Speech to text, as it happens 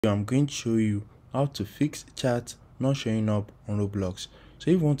I'm going to show you how to fix chat not showing up on Roblox.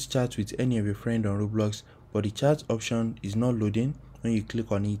 So if you want to chat with any of your friends on Roblox but the chat option is not loading when you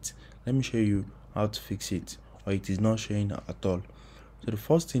click on it, let me show you how to fix it, or it is not showing at all. So the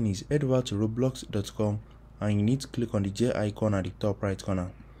first thing is head over to roblox.com and you need to click on the J icon at the top right corner.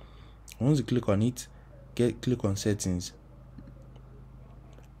 Once you click on it, click on settings.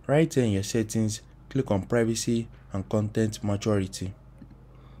 Right here in your settings, click on privacy and content maturity.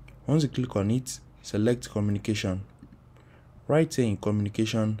 Once you click on it, select communication. Right here in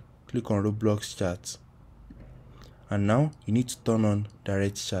communication, click on Roblox chat. And now you need to turn on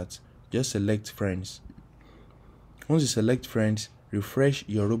direct chat. Just select friends. Once you select friends, refresh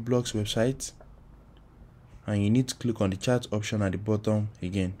your Roblox website and you need to click on the chat option at the bottom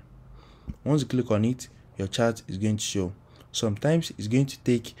again. Once you click on it, your chat is going to show. Sometimes it's going to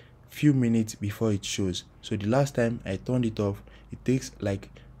take few minutes before it shows. So the last time I turned it off, it takes like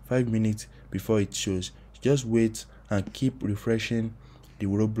 5 minutes before it shows. Just wait and keep refreshing the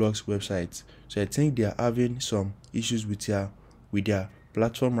Roblox website. So I think they are having some issues with their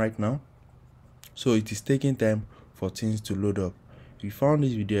platform right now, so it is taking time for things to load up. If you found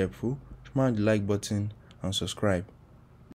this video helpful, smash the like button and subscribe.